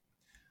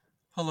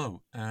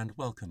Hello and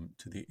welcome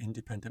to the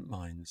Independent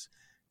Minds,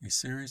 a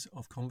series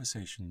of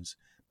conversations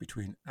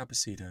between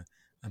Abeceda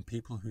and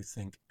people who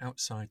think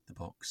outside the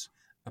box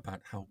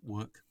about how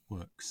work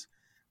works,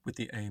 with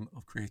the aim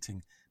of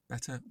creating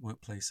better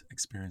workplace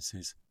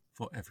experiences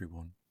for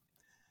everyone.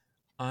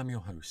 I'm your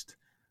host,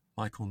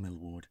 Michael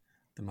Millward,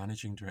 the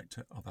Managing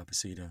Director of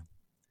Abeceda.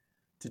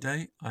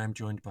 Today I am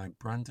joined by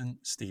Brandon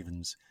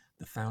Stevens,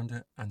 the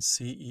founder and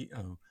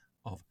CEO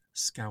of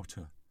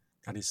Scouter.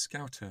 That is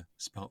Scouter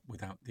spelt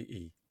without the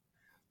E.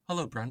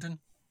 Hello, Brandon.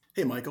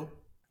 Hey, Michael.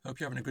 Hope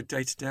you're having a good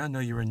day today. I know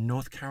you're in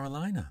North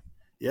Carolina.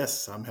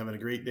 Yes, I'm having a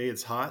great day.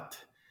 It's hot,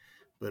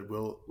 but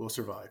we'll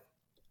survive.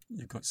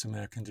 You've got some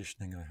air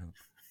conditioning, I hope.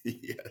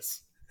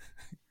 Yes.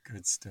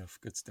 Good stuff,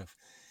 good stuff.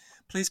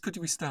 Please, could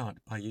we start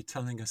by you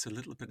telling us a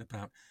little bit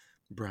about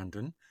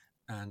Brandon,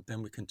 and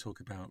then we can talk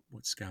about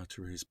what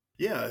Scouter is.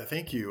 Yeah,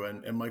 thank you.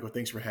 And Michael,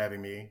 thanks for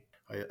having me.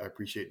 I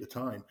appreciate the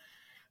time.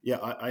 Yeah,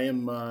 I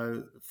am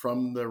I'm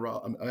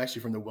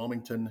actually from the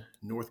Wilmington,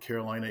 North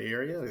Carolina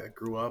area. I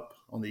grew up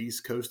on the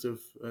East Coast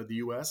of the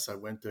U.S. I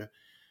went to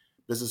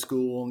business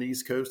school on the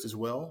East Coast as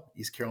well,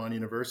 East Carolina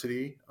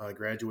University. I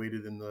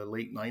graduated in the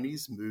late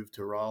 90s, moved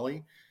to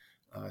Raleigh.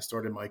 I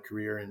started my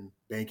career in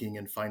banking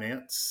and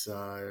finance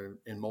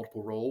in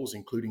multiple roles,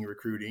 including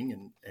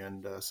recruiting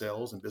and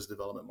sales and business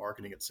development,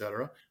 marketing, et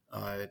cetera.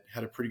 I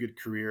had a pretty good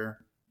career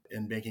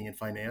in banking and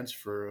finance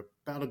for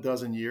about a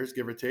dozen years,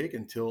 give or take,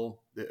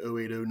 until the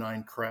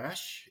 0809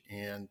 crash,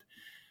 and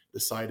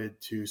decided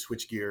to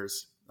switch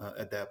gears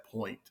at that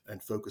point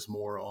and focus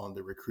more on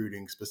the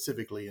recruiting,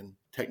 specifically in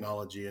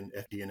technology and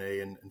FP&A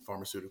and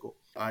pharmaceutical.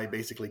 I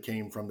basically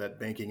came from that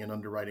banking and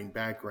underwriting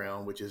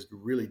background, which is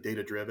really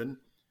data driven,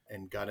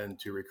 and got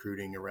into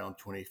recruiting around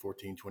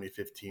 2014,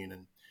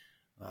 2015.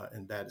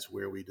 And that is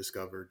where we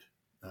discovered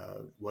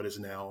what is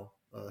now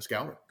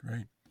Scouter.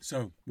 Great.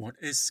 So, what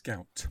is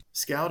Scout?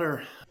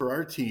 Scouter for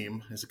our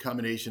team is a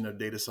combination of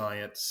data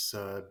science,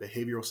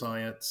 behavioral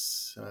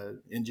science,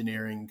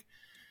 engineering.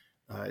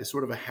 It's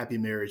sort of a happy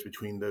marriage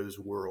between those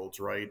worlds,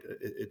 right?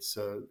 It's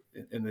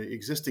in the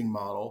existing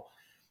model.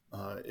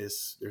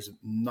 Is there's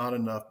not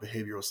enough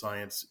behavioral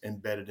science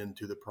embedded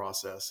into the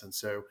process, and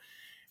so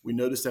we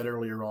noticed that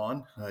earlier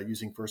on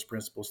using first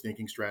principles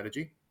thinking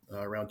strategy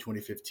around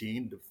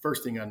 2015. The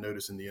first thing I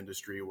noticed in the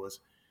industry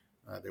was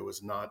there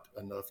was not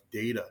enough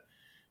data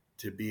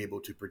to be able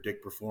to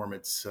predict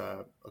performance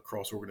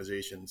across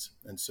organizations.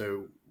 And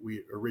so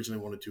we originally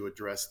wanted to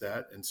address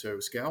that. And so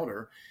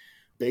Scouter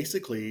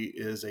basically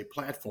is a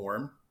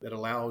platform that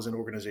allows an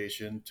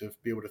organization to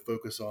be able to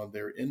focus on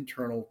their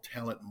internal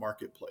talent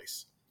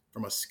marketplace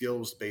from a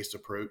skills-based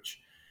approach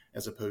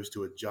as opposed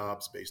to a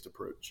jobs-based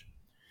approach.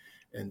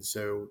 And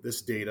so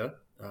this data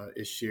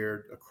is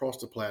shared across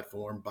the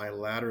platform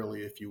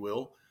bilaterally, if you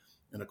will,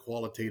 in a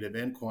qualitative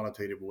and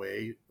quantitative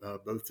way,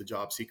 both to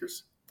job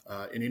seekers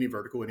in any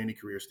vertical, in any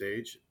career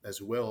stage,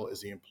 as well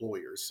as the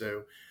employers.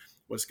 So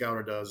what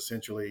Scouter does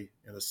essentially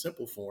in a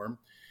simple form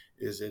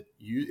is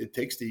it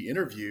takes the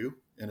interview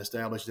and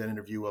establishes that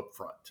interview up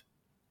front,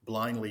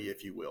 blindly,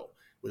 if you will,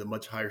 with a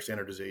much higher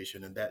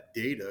standardization. And that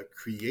data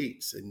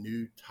creates a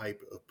new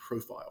type of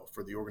profile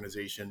for the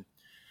organization,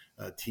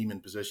 team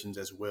and positions,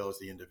 as well as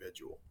the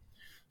individual.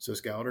 So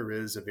Scouter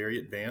is a very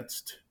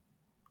advanced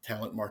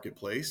talent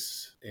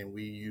marketplace, and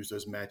we use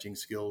those matching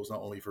skills not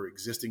only for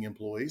existing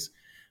employees,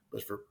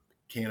 but for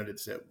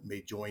candidates that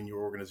may join your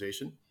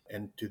organization.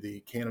 And to the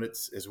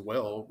candidates as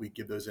well, we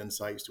give those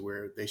insights to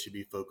where they should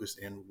be focused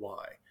and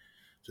why.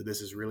 So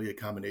this is really a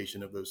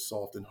combination of those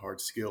soft and hard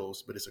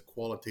skills, but it's a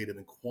qualitative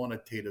and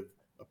quantitative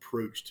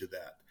approach to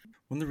that.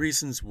 One of the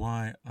reasons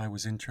why I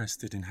was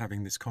interested in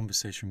having this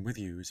conversation with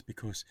you is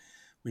because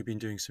we've been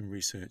doing some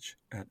research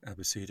at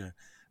Abeceda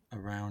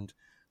around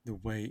the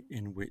way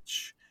in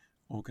which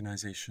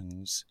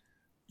organizations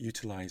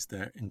utilize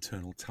their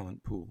internal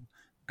talent pool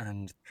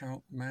and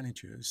how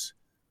managers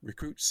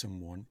recruit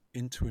someone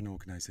into an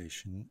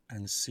organization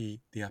and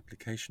see the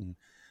application,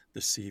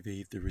 the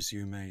CV, the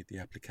resume, the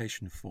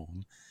application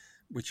form,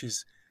 which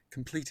is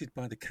completed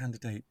by the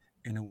candidate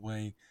in a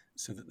way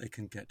so that they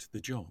can get to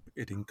the job.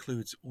 It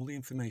includes all the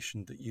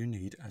information that you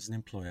need as an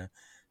employer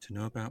to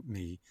know about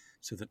me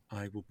so that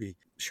I will be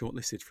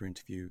shortlisted for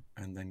interview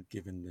and then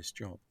given this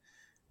job.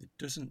 It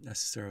doesn't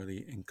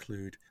necessarily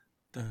include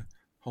the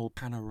whole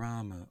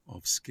panorama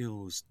of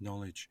skills,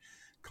 knowledge,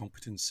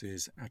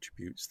 competencies,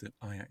 attributes that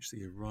I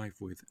actually arrive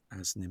with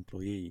as an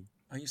employee.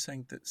 Are you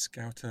saying that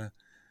Scouter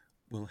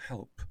will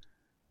help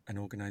an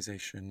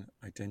organization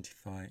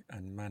identify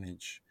and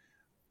manage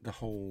the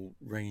whole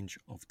range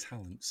of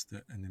talents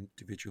that an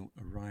individual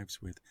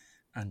arrives with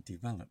and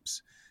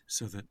develops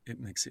so that it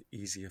makes it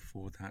easier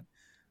for that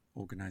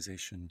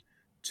organization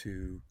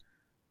to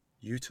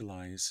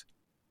utilize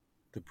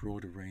the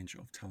broader range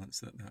of talents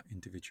that that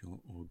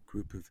individual or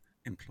group of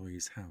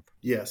employees have?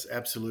 Yes,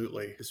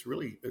 absolutely. It's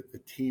really a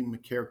team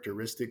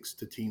characteristics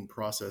to team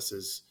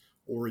processes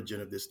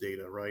origin of this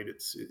data, right?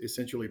 It's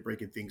essentially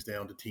breaking things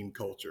down to team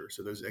culture.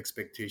 So those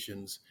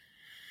expectations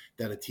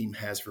that a team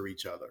has for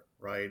each other,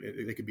 right?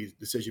 It could be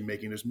decision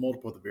making. There's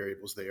multiple other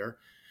variables there.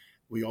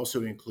 We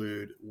also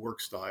include work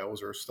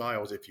styles or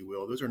styles, if you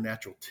will. Those are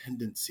natural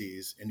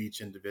tendencies in each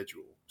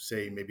individual,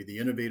 say maybe the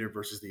innovator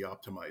versus the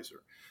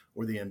optimizer,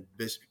 or the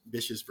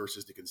ambitious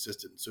versus the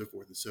consistent, and so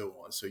forth and so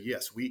on. So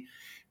yes, we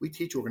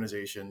teach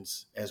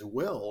organizations as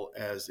well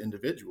as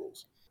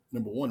individuals,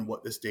 number one,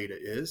 what this data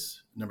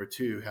is, number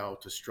two, how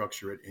to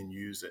structure it and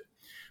use it.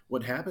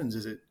 What happens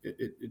is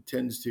it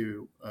tends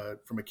to,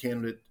 from a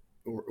candidate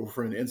or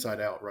from an inside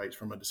out, right,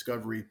 from a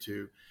discovery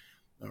to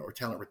or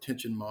talent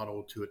retention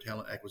model to a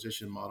talent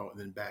acquisition model and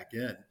then back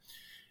in,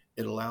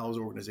 it allows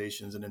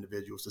organizations and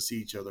individuals to see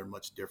each other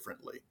much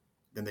differently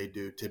than they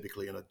do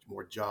typically in a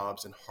more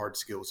jobs and hard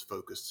skills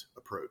focused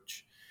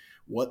approach.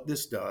 What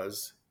this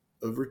does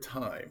over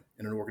time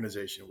in an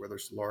organization, whether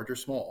it's large or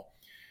small,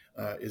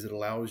 is it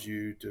allows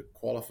you to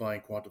qualify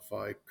and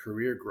quantify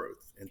career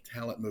growth and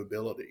talent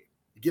mobility.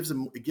 It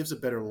gives a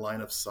better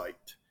line of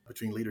sight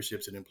between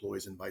leaderships and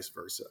employees and vice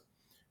versa.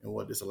 And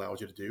what this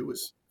allows you to do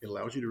is it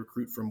allows you to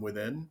recruit from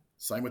within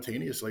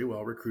simultaneously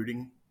while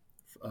recruiting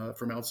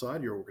from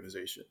outside your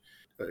organization.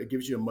 It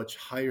gives you a much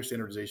higher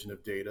standardization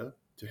of data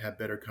to have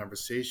better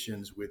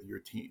conversations with your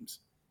teams.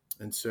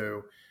 And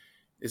so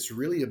it's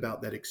really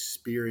about that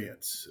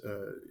experience,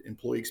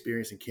 employee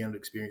experience and candidate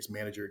experience,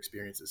 manager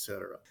experience, et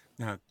cetera.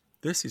 Now,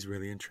 this is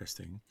really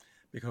interesting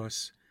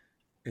because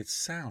it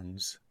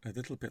sounds a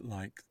little bit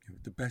like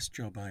the best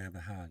job I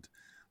ever had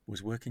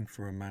was working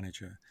for a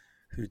manager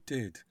who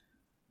did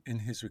in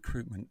his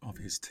recruitment of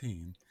his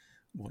team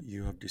what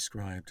you have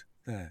described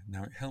there.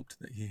 Now, it helped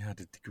that he had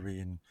a degree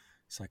in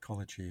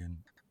psychology, and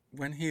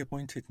when he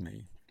appointed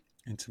me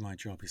into my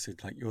job, he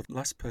said, like, you're the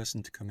last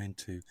person to come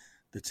into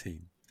the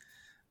team,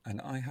 and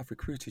I have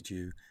recruited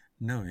you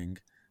knowing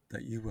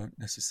that you won't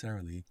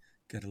necessarily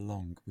get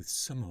along with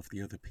some of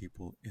the other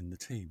people in the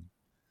team.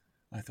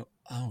 I thought,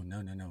 oh,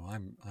 no,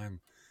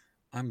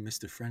 I'm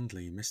Mr.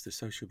 Friendly, Mr.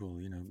 Sociable,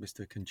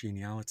 Mr.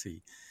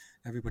 Congeniality.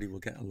 Everybody will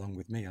get along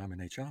with me. I'm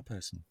an HR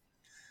person.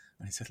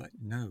 And he said, like,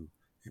 no,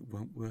 it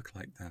won't work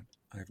like that.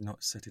 I've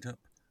not set it up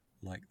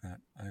like that.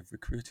 I've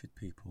recruited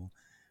people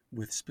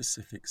with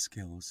specific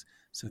skills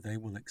so they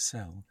will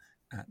excel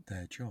at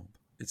their job.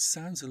 It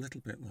sounds a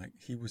little bit like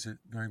he was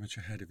very much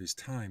ahead of his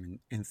time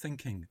in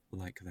thinking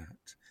like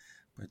that.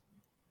 But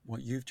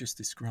what you've just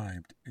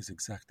described is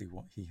exactly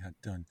what he had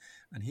done.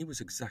 And he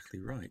was exactly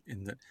right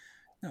in that,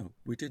 no,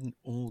 we didn't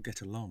all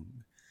get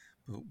along,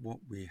 but what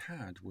we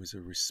had was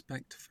a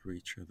respect for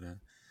each other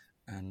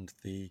and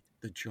the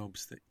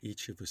jobs that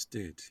each of us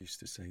did. I used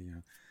to say,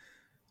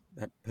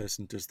 that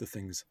person does the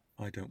things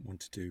I don't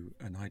want to do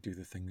and I do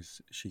the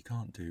things she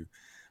can't do,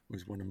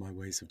 was one of my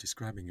ways of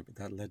describing it. But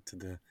that led to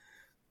the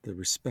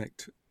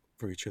respect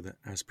for each other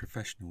as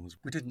professionals.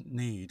 We didn't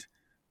need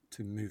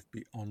to move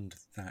beyond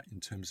that in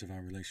terms of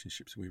our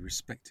relationships. We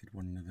respected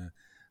one another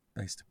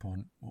based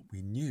upon what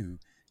we knew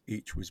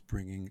each was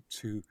bringing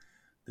to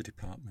the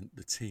department,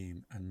 the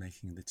team, and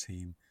making the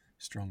team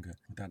stronger.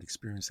 That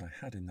experience I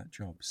had in that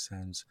job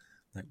sounds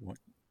like what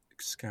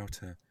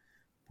Scouter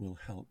will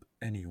help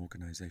any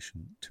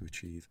organization to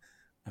achieve.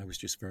 I was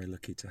just very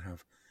lucky to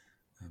have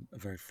a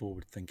very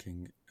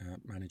forward-thinking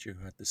manager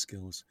who had the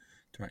skills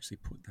to actually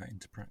put that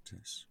into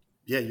practice.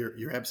 Yeah,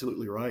 you're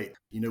absolutely right.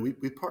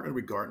 We partnered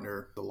with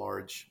Gartner, the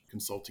large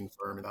consulting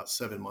firm, about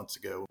 7 months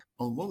ago.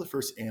 On one of the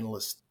first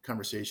analyst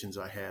conversations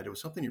I had, it was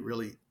something that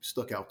really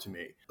stuck out to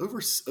me. Over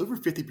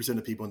 50%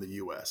 of people in the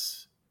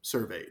U.S.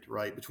 surveyed,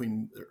 right,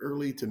 between the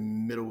early to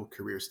middle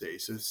career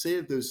stage. So say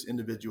of those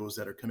individuals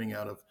that are coming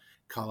out of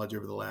college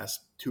over the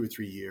last 2 or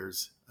 3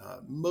 years,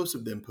 most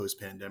of them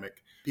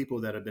post-pandemic, people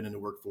that have been in the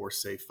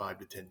workforce, say 5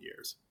 to 10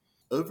 years.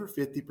 Over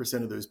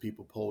 50% of those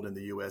people polled in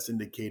the US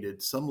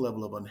indicated some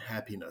level of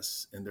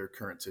unhappiness in their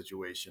current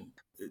situation.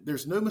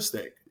 There's no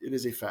mistake. It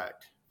is a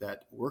fact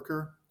that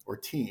worker or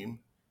team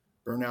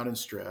burnout and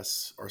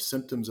stress are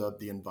symptoms of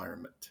the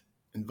environment.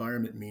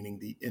 Environment meaning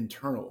the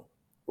internal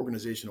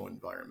organizational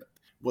environment.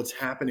 What's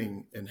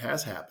happening and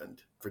has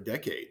happened for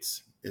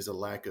decades is a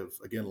lack of,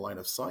 again, line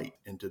of sight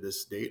into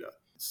this data.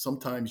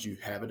 Sometimes you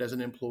have it as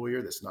an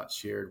employer that's not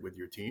shared with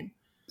your team.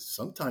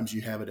 Sometimes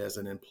you have it as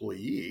an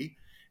employee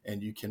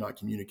and you cannot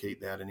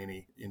communicate that in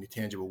any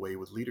tangible way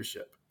with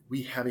leadership.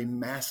 We have a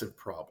massive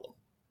problem,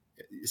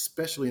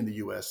 especially in the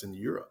US and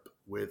Europe,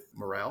 with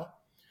morale,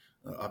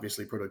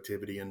 obviously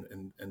productivity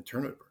and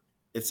turnover.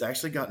 It's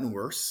actually gotten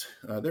worse.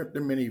 There are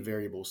many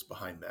variables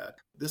behind that.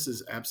 This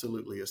is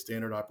absolutely a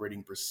standard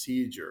operating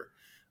procedure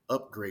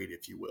upgrade,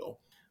 if you will.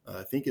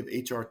 Think of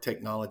HR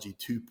technology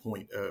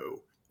 2.0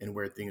 and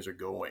where things are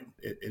going.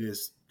 It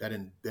is that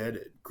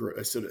embedded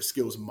sort of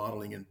skills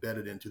modeling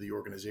embedded into the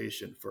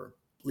organization for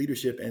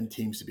leadership and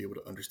teams to be able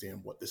to understand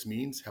what this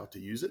means, how to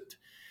use it,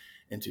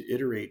 and to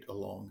iterate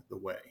along the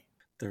way.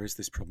 There is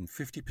this problem.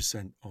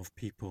 50% of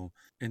people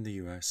in the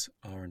US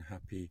are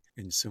unhappy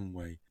in some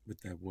way with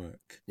their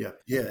work. Yeah,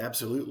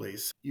 absolutely.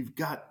 So you've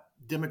got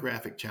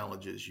demographic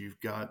challenges. You've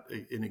got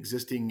an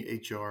existing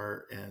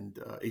HR and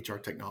HR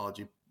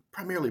technology,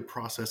 primarily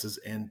processes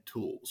and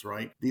tools,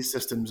 right? These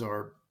systems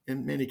are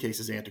in many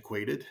cases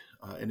antiquated,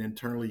 and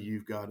internally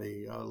you've got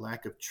a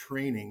lack of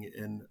training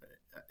in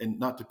and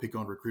not to pick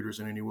on recruiters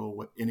in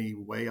any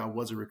way, I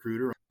was a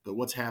recruiter, but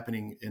what's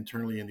happening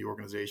internally in the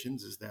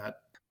organizations is that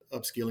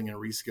upskilling and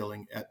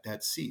reskilling at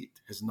that seat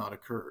has not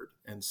occurred.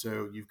 And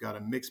so you've got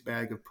a mixed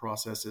bag of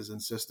processes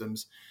and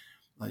systems.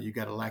 You've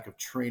got a lack of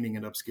training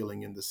and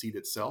upskilling in the seat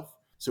itself.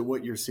 So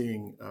what you're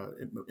seeing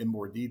in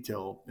more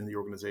detail in the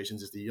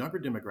organizations is the younger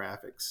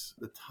demographics.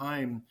 The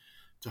time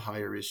to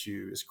hire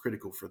issue is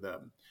critical for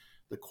them.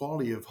 The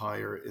quality of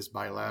hire is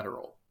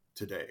bilateral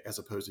today as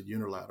opposed to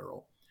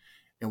unilateral.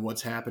 And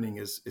what's happening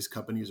is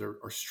companies are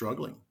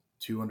struggling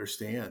to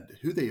understand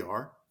who they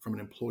are from an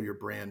employer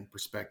brand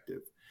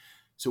perspective.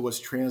 So what's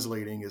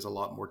translating is a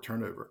lot more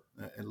turnover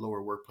and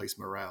lower workplace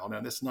morale.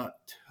 Now, that's not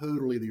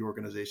totally the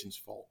organization's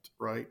fault,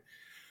 right?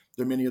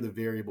 There are many other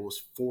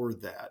variables for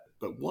that.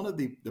 But one of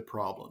the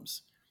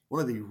problems,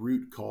 one of the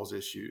root cause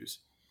issues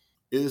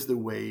is the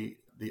way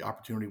the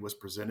opportunity was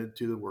presented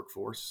to the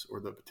workforce or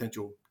the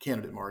potential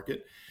candidate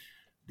market,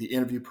 the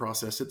interview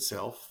process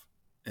itself,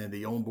 and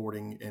the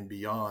onboarding and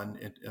beyond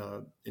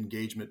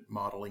engagement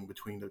modeling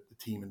between the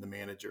team and the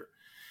manager.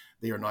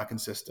 They are not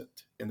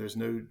consistent. And there's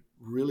no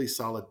really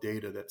solid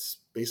data that's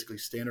basically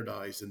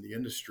standardized in the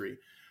industry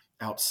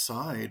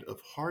outside of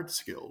hard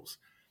skills.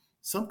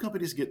 Some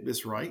companies get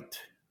this right,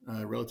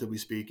 relatively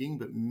speaking,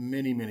 but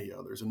many, many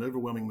others, an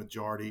overwhelming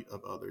majority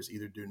of others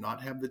either do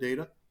not have the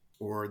data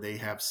or they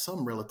have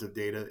some relative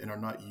data and are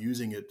not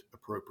using it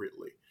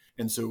appropriately.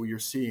 And so you're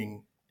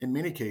seeing, in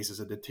many cases,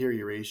 a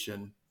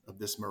deterioration of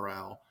this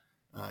morale.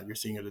 You're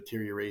seeing a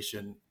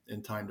deterioration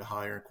in time to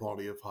hire and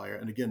quality of hire.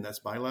 And again, that's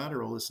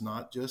bilateral. It's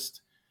not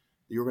just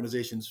the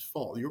organization's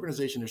fault. The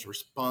organization is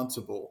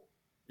responsible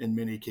in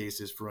many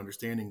cases for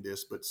understanding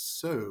this, but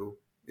so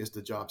is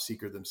the job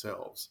seeker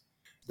themselves.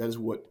 That is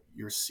what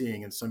you're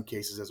seeing in some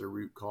cases as a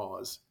root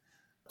cause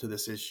to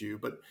this issue.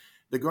 But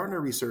the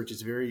Gartner research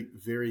is very,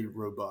 very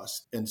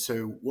robust. And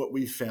so what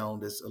we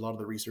found is a lot of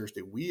the research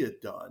that we had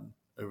done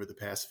over the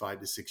past 5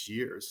 to 6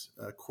 years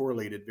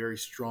correlated very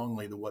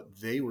strongly to what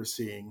they were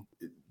seeing.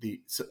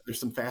 So there's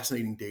some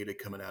fascinating data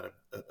coming out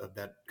of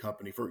that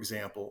company. For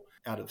example,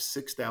 out of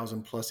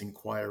 6,000 plus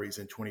inquiries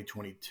in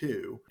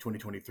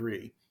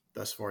 2023,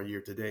 thus far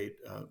year to date,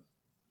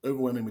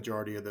 overwhelming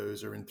majority of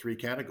those are in 3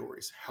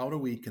 categories. How do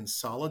we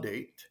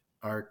consolidate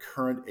our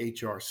current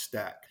HR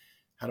stack?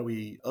 How do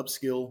we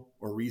upskill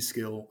or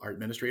reskill our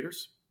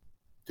administrators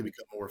to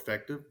become more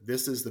effective?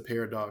 This is the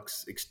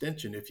paradox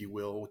extension, if you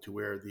will, to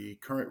where the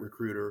current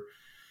recruiter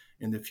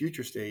in the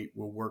future state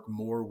will work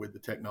more with the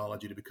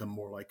technology to become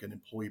more like an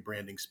employee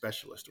branding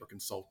specialist or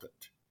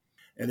consultant.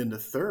 And then the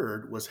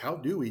third was, how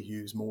do we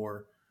use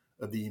more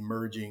of the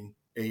emerging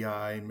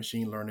AI,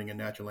 machine learning, and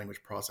natural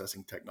language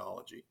processing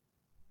technology?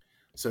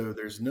 So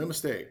there's no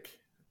mistake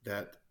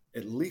that,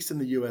 at least in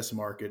the US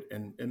market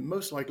and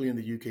most likely in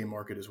the UK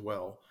market as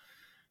well,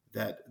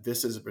 that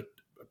this is a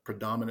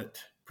predominant,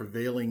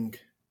 prevailing,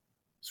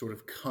 sort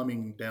of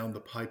coming down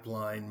the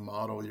pipeline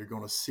model you're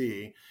going to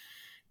see.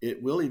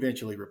 It will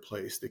eventually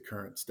replace the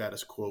current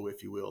status quo,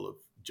 if you will, of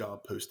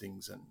job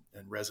postings and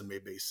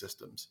resume-based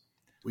systems.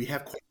 We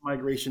have quite a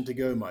migration to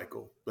go,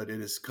 Michael, but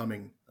it is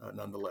coming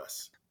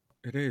nonetheless.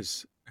 It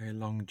is a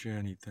long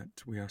journey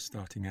that we are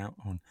starting out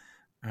on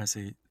as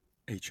a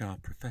HR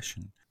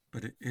profession,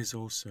 but it is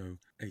also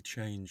a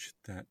change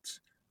that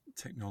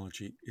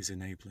technology is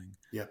enabling.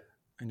 Yeah.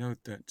 I know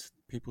that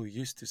people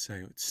used to say,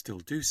 or still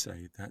do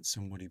say, that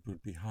somebody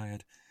would be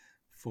hired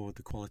for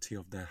the quality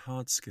of their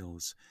hard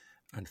skills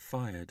and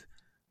fired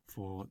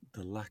for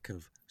the lack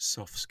of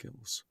soft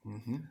skills.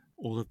 Mm-hmm.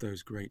 All of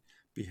those great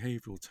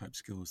behavioral type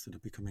skills that are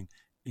becoming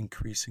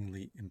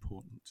increasingly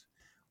important.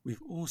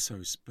 We've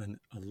also spent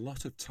a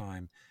lot of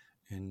time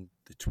in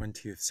the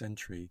 20th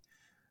century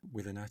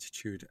with an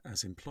attitude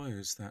as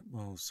employers that,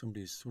 well,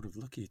 somebody's sort of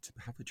lucky to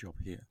have a job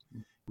here.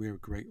 We're a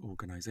great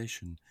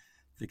organization,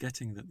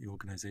 forgetting that the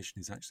organization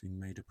is actually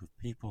made up of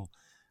people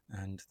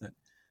and that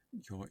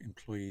your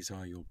employees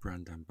are your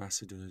brand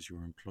ambassadors.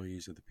 Your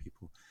employees are the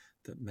people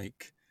that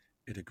make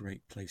it a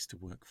great place to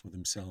work for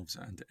themselves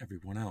and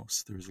everyone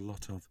else. There is a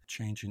lot of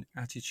change in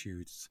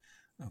attitudes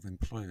of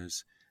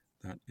employers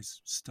that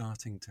is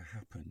starting to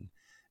happen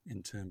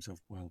in terms of,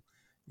 well,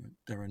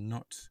 there are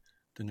not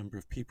the number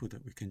of people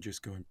that we can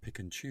just go and pick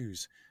and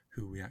choose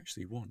who we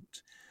actually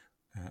want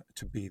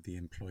to be the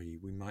employee.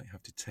 We might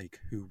have to take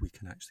who we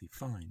can actually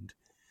find,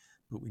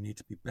 but we need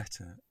to be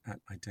better at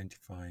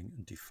identifying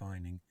and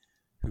defining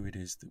who it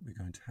is that we're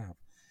going to have.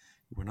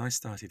 When I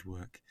started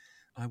work,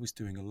 I was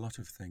doing a lot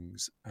of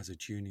things as a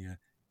junior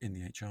in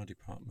the HR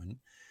department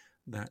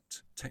that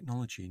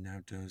technology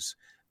now does,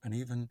 and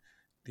even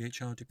the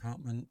HR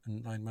department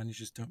and line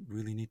managers don't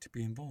really need to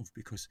be involved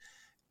because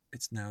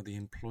it's now the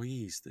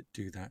employees that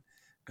do that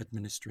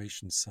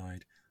administration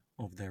side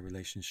of their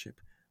relationship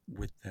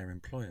with their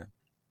employer.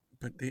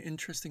 But the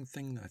interesting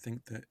thing, I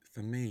think, that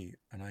for me,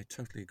 and I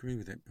totally agree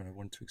with it, but I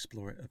want to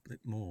explore it a bit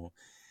more,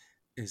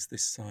 is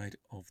this side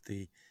of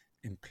the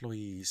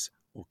employees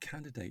or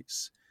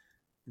candidates'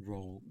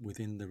 role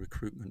within the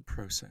recruitment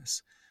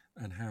process,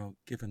 and how,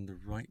 given the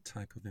right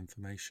type of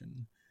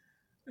information,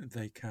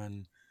 they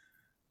can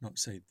not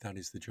say that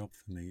is the job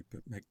for me,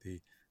 but make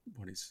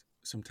what is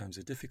sometimes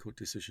a difficult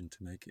decision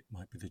to make. It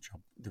might be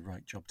the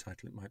right job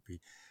title. It might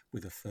be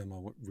with a firm I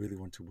really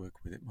want to work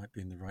with. It might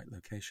be in the right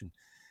location.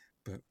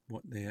 But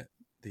what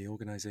the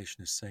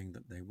organization is saying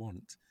that they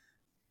want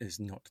is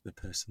not the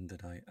person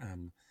that I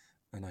am,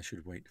 and I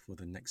should wait for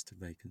the next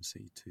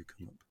vacancy to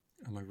come up.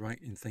 Am I right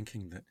in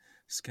thinking that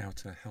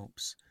Scouter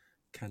helps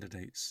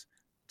candidates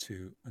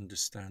to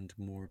understand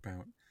more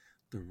about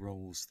the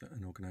roles that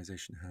an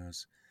organization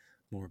has,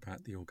 more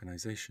about the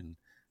organization,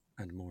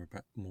 and more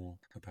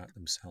about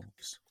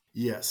themselves?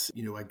 Yes,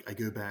 I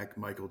go back,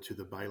 Michael, to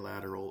the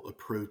bilateral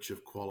approach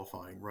of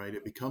qualifying, right?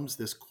 It becomes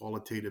this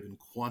qualitative and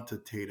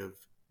quantitative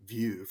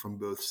view from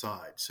both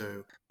sides.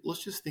 So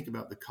let's just think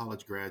about the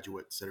college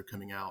graduates that are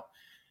coming out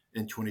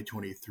in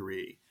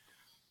 2023.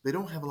 They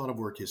don't have a lot of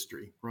work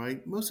history,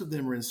 right? Most of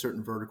them are in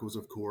certain verticals,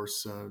 of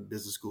course,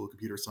 business school,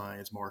 computer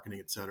science, marketing,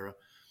 etc.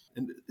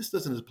 And this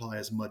doesn't apply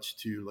as much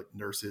to like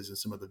nurses and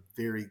some of the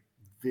very,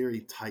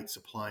 very tight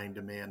supply and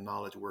demand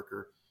knowledge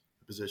worker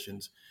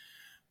positions.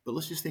 But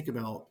let's just think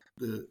about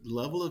the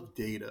level of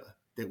data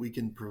that we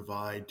can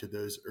provide to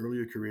those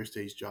earlier career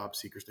stage job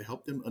seekers to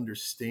help them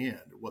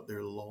understand what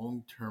their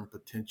long term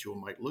potential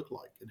might look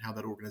like and how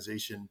that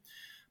organization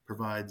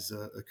provides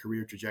a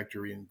career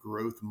trajectory and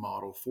growth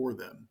model for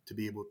them to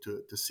be able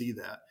to see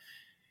that.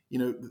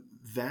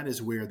 That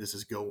is where this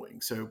is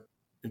going. So,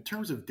 in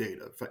terms of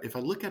data, if I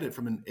look at it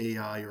from an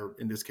AI or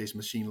in this case,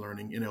 machine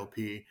learning,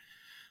 NLP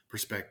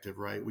perspective,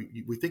 right,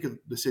 we think of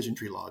decision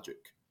tree logic.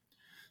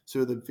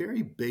 So the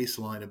very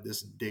baseline of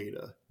this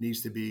data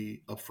needs to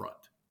be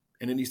upfront,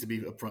 and it needs to be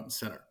upfront and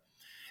center,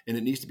 and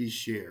it needs to be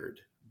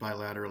shared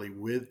bilaterally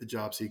with the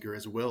job seeker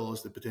as well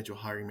as the potential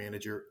hiring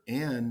manager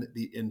and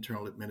the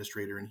internal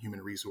administrator in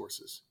human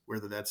resources,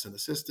 whether that's an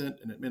assistant,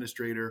 an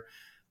administrator,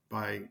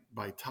 by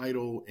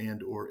title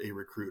and or a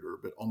recruiter,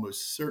 but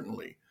almost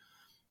certainly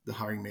the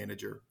hiring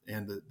manager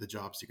and the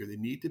job seeker. They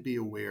need to be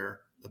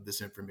aware of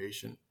this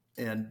information,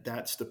 and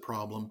that's the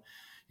problem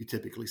you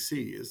typically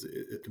see is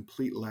a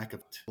complete lack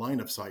of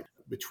line of sight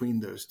between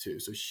those two.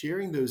 So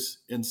sharing those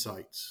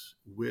insights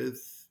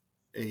with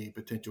a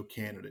potential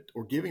candidate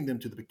or giving them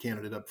to the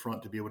candidate up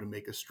front to be able to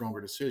make a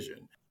stronger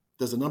decision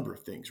does a number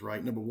of things,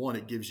 right? Number one,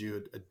 it gives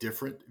you a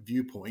different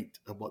viewpoint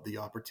of what the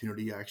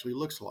opportunity actually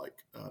looks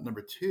like.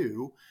 Number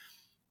two,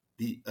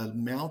 the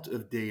amount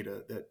of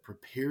data that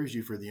prepares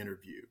you for the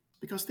interview.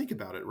 Because think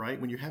about it, right?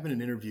 When you're having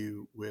an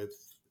interview with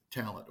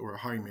talent or a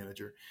hiring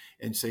manager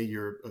and say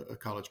you're a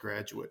college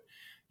graduate,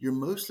 you're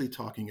mostly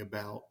talking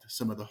about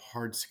some of the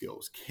hard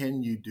skills.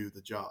 Can you do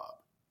the job?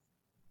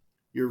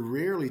 You're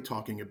rarely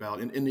talking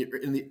about in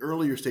the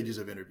earlier stages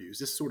of interviews.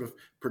 This sort of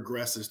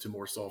progresses to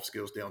more soft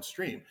skills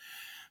downstream.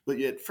 But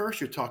yet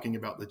first you're talking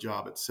about the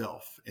job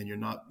itself and you're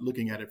not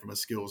looking at it from a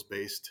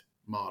skills-based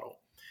model.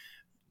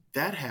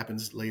 That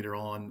happens later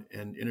on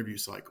in interview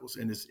cycles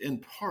and is in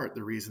part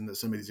the reason that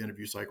some of these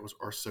interview cycles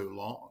are so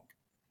long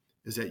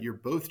is that you're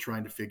both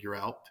trying to figure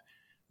out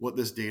what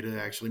this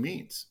data actually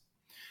means.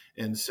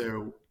 And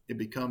so it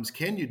becomes,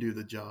 can you do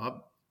the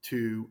job,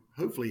 to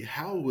hopefully,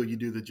 how will you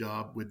do the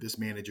job with this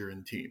manager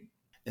and team?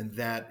 And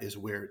that is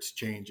where it's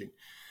changing.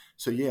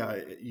 So yeah,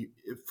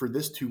 for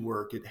this to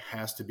work, it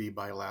has to be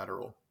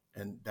bilateral.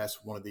 And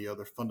that's one of the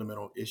other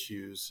fundamental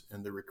issues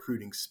in the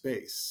recruiting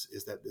space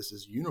is that this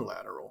is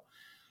unilateral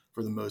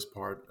for the most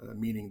part,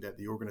 meaning that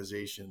the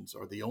organizations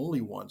are the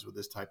only ones with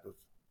this type of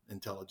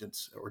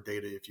intelligence or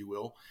data, if you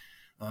will,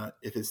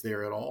 if it's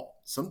there at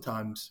all.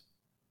 Sometimes,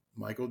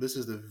 Michael, this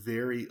is the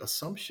very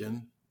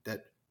assumption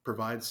that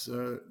provides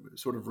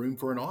sort of room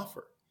for an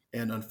offer.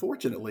 And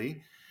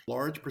unfortunately,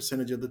 large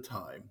percentage of the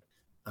time,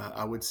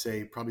 I would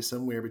say probably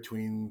somewhere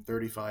between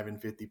 35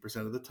 and 50%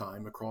 of the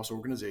time across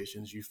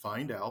organizations, you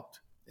find out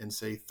in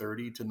say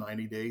 30 to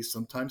 90 days,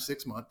 sometimes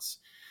 6 months,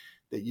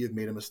 that you've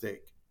made a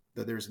mistake,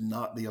 that there's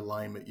not the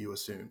alignment you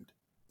assumed.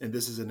 And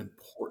this is an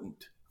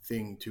important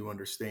thing to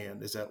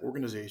understand is that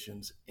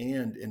organizations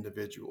and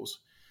individuals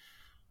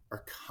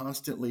are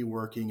constantly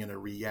working in a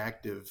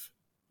reactive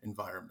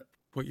environment.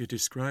 What you're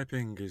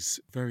describing is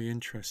very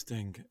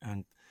interesting,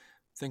 and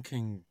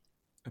thinking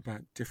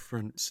about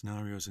different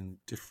scenarios and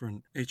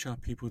different HR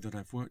people that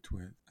I've worked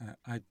with,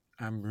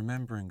 I'm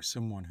remembering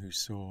someone who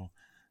saw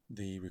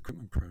the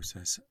recruitment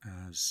process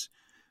as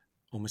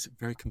almost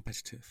very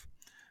competitive,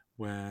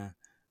 where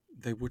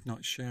they would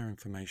not share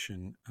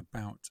information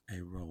about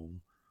a role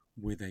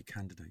with a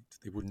candidate.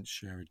 They wouldn't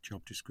share a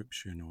job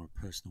description or a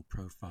personal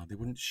profile. They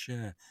wouldn't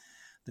share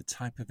the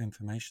type of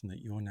information that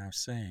you're now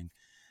saying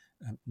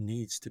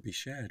needs to be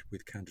shared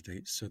with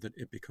candidates so that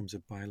it becomes a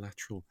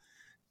bilateral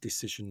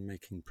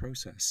decision-making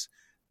process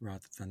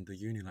rather than the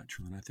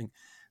unilateral. And I think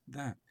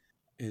that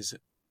is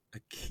a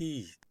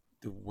key,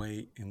 the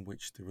way in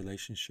which the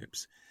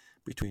relationships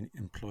between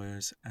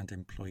employers and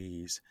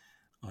employees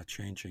are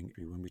changing.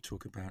 When we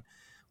talk about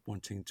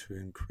wanting to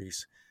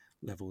increase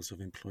levels of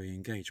employee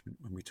engagement,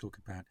 when we talk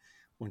about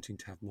wanting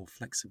to have more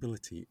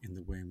flexibility in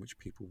the way in which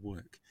people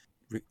work,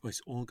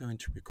 it's all going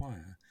to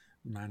require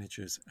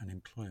managers and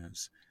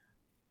employers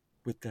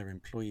with their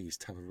employees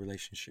to have a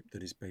relationship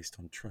that is based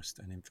on trust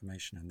and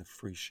information and the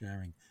free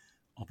sharing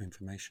of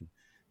information.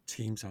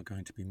 Teams are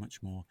going to be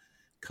much more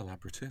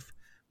collaborative,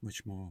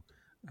 much more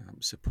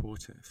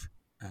supportive,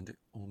 and it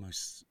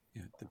almost,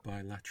 the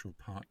bilateral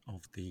part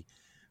of the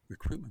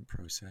recruitment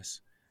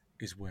process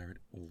is where it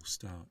all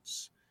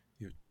starts.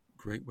 A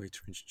great way to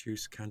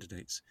introduce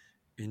candidates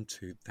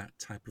into that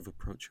type of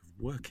approach of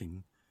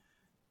working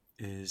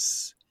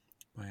is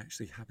by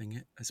actually having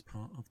it as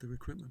part of the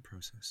recruitment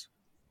process.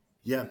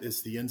 Yeah,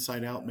 it's the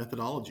inside out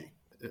methodology.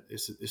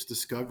 It's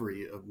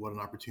discovery of what an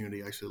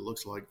opportunity actually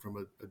looks like from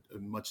a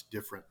much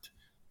different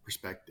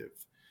perspective.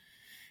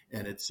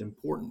 And it's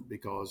important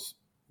because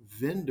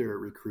vendor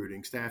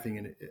recruiting, staffing,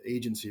 and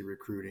agency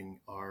recruiting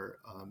are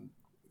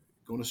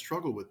going to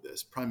struggle with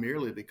this,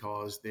 primarily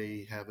because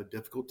they have a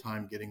difficult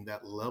time getting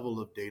that level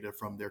of data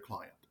from their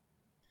client.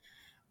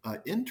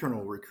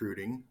 Internal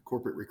recruiting,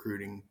 corporate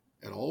recruiting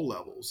at all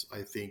levels,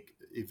 I think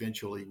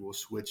eventually will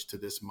switch to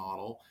this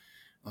model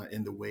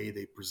in the way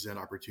they present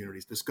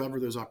opportunities, discover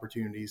those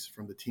opportunities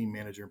from the team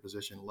manager and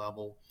position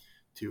level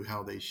to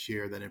how they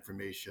share that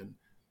information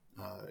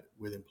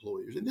with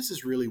employers. And this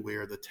is really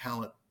where the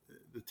talent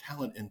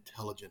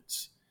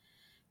intelligence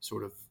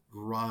sort of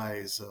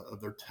rise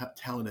of their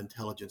talent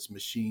intelligence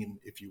machine,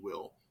 if you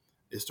will,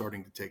 is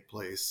starting to take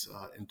place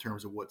in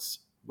terms of what's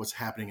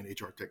happening in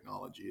HR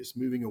technology. It's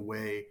moving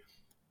away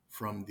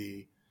from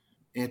the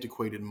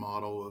antiquated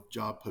model of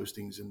job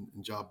postings and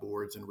job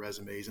boards and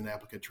resumes and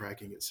applicant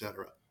tracking, et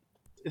cetera.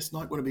 It's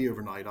not going to be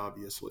overnight,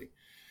 obviously.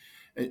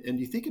 And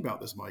you think about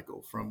this,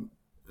 Michael, from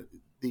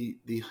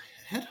the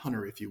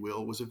headhunter, if you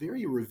will, was a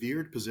very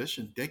revered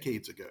position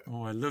decades ago.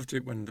 Oh, I loved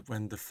it when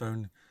the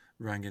phone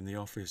rang in the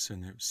office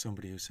and it was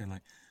somebody who was saying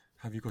like,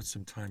 "Have you got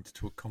some time to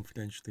talk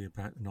confidentially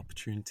about an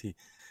opportunity?"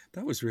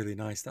 That was really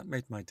nice. That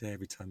made my day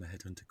every time a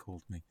headhunter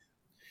called me.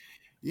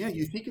 Yeah,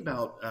 you think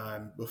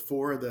about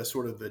before the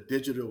sort of the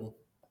digital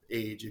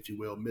age, if you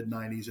will, mid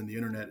 '90s and the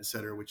internet, et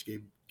cetera, which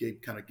gave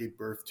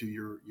birth to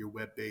your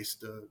web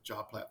based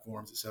job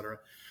platforms, et cetera,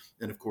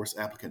 and of course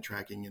applicant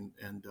tracking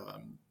and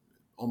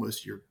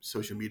almost your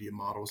social media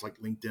models like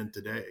LinkedIn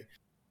today.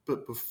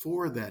 But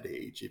before that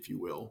age, if you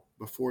will,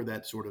 before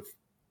that sort of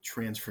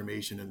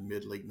transformation in the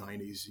mid late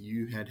 '90s,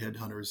 you had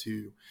headhunters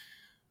who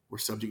were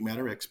subject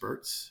matter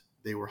experts.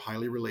 They were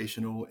highly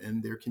relational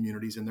in their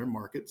communities and their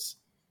markets,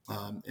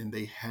 and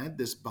they had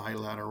this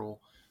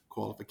bilateral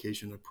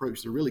qualification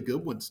approach. The really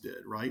good ones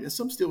did, right? And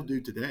some still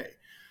do today.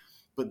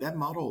 But that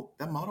model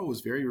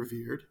was very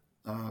revered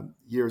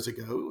years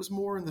ago. It was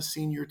more in the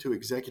senior to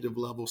executive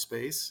level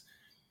space.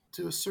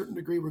 To a certain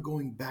degree, we're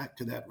going back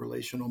to that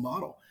relational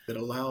model that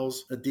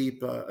allows a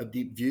deep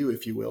view,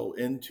 if you will,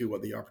 into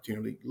what the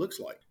opportunity looks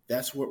like.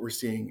 That's what we're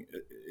seeing,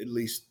 at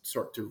least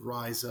start to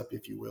rise up,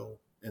 if you will,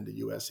 in the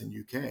U.S. and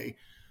U.K.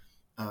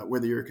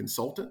 Whether you're a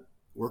consultant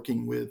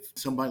working with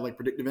somebody like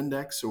Predictive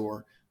Index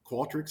or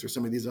Qualtrics or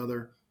some of these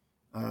other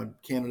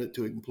candidate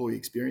to employee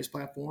experience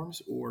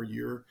platforms, or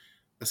you're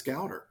a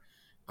scouter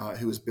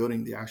who is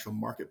building the actual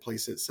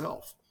marketplace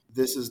itself.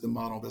 This is the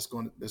model that's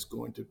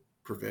going to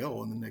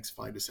prevail in the next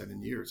 5 to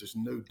 7 years. There's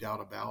no doubt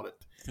about it.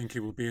 Think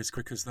it will be as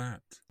quick as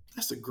that?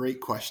 That's a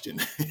great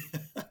question.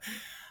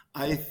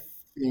 I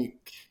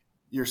think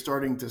you're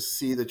starting to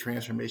see the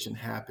transformation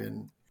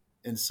happen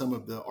in some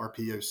of the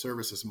RPO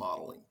services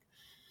modeling.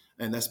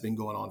 And that's been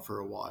going on for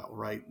a while,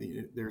 right?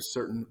 There's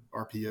certain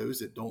RPOs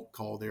that don't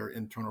call their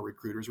internal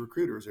recruiters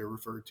recruiters. They're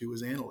referred to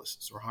as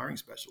analysts or hiring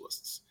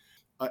specialists.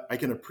 I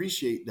can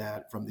appreciate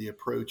that from the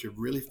approach of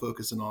really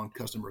focusing on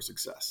customer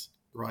success,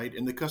 right?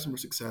 And the customer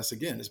success,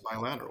 again, is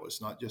bilateral.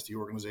 It's not just the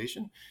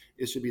organization.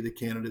 It should be the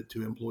candidate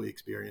to employee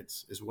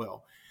experience as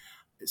well.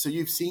 So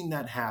you've seen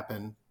that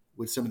happen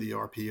with some of the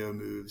RPO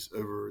moves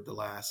over the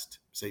last,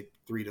 say,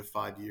 3 to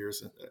 5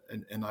 years.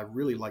 And I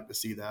really like to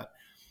see that.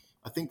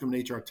 I think from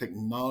an HR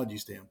technology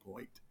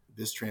standpoint,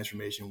 this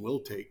transformation will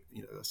take,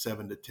 a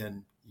 7 to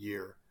 10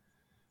 year.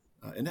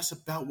 And that's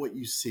about what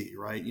you see,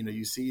 right?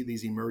 You see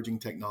these emerging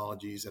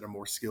technologies that are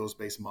more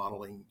skills-based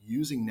modeling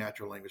using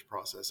natural language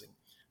processing.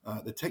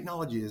 The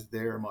technology is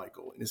there,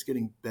 Michael, and it's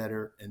getting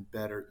better and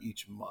better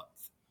each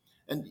month.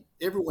 And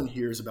everyone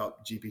hears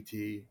about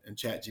GPT and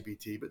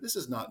ChatGPT, but this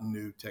is not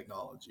new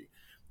technology.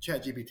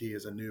 ChatGPT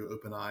is a new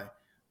OpenAI,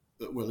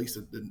 well, at least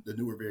the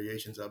newer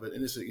variations of it,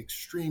 and it's an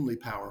extremely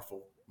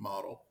powerful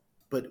model.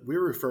 But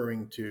we're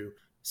referring to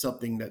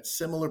something that's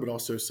similar, but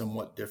also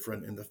somewhat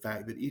different in the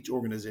fact that each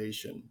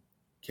organization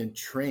can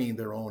train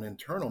their own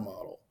internal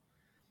model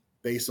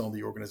based on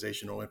the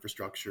organizational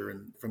infrastructure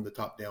and from the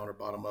top down or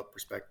bottom up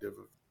perspective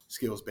of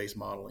skills-based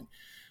modeling.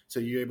 So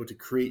you're able to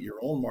create your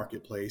own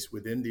marketplace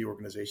within the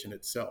organization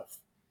itself.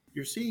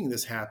 You're seeing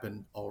this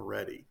happen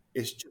already.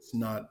 It's just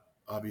not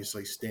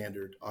obviously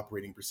standard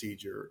operating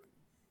procedure.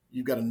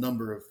 You've got a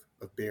number of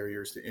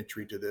barriers to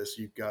entry to this.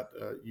 You've got,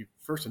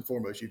 first and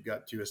foremost, you've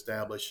got to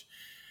establish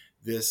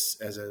this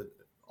as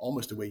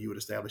almost a way you would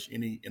establish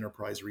any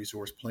enterprise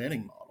resource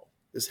planning model.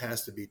 This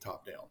has to be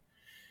top down.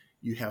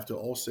 You have to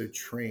also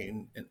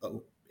train,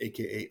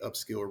 AKA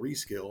upskill or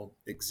reskill,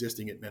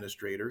 existing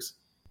administrators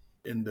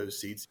in those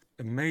seats.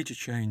 A major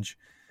change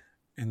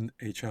in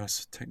HR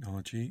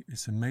technology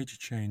is a major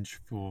change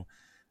for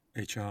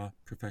HR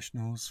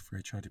professionals, for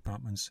HR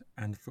departments,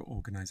 and for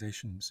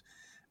organizations.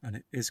 And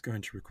it is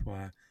going to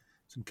require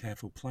some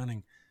careful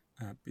planning.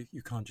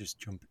 You can't just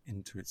jump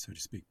into it, so to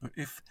speak. But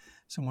if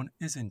someone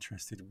is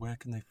interested, where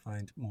can they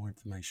find more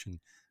information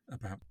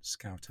about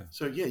Scouter?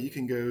 So yeah, you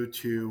can go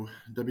to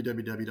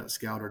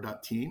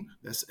www.scouter.team.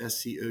 That's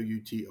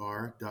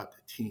SCOUTR.team,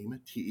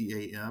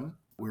 TEAM.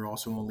 We're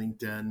also on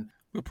LinkedIn.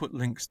 We'll put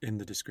links in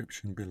the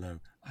description below.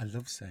 I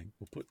love saying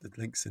we'll put the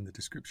links in the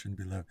description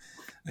below.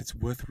 It's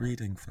worth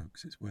reading,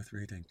 folks. It's worth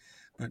reading.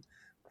 But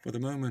for the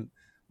moment,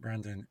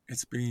 Brandon,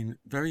 it's been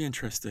very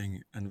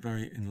interesting and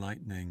very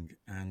enlightening,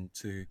 and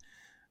to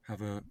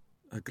have a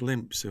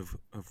glimpse of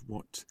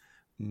what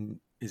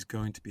is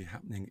going to be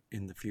happening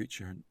in the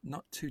future,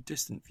 not too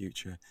distant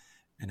future,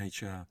 in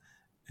HR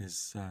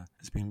has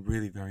been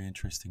really very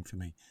interesting for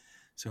me.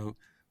 So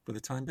for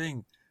the time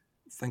being,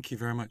 thank you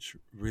very much.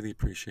 Really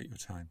appreciate your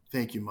time.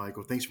 Thank you,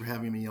 Michael. Thanks for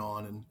having me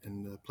on,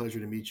 and a pleasure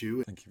to meet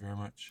you. Thank you very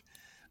much.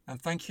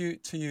 And thank you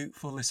to you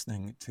for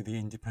listening to The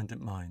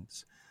Independent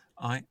Minds.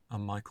 I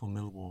am Michael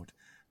Millward,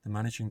 the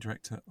Managing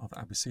Director of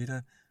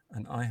Abeceda,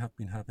 and I have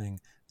been having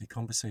a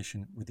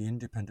conversation with the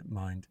independent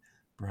mind,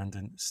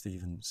 Brandon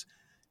Stevens.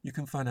 You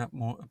can find out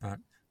more about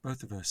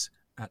both of us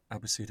at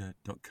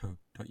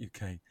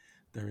abeceda.co.uk.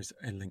 There is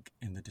a link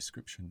in the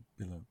description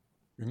below.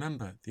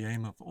 Remember, the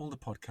aim of all the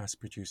podcasts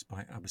produced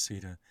by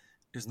Abeceda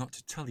is not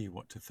to tell you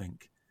what to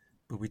think,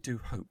 but we do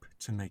hope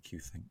to make you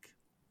think.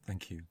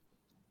 Thank you.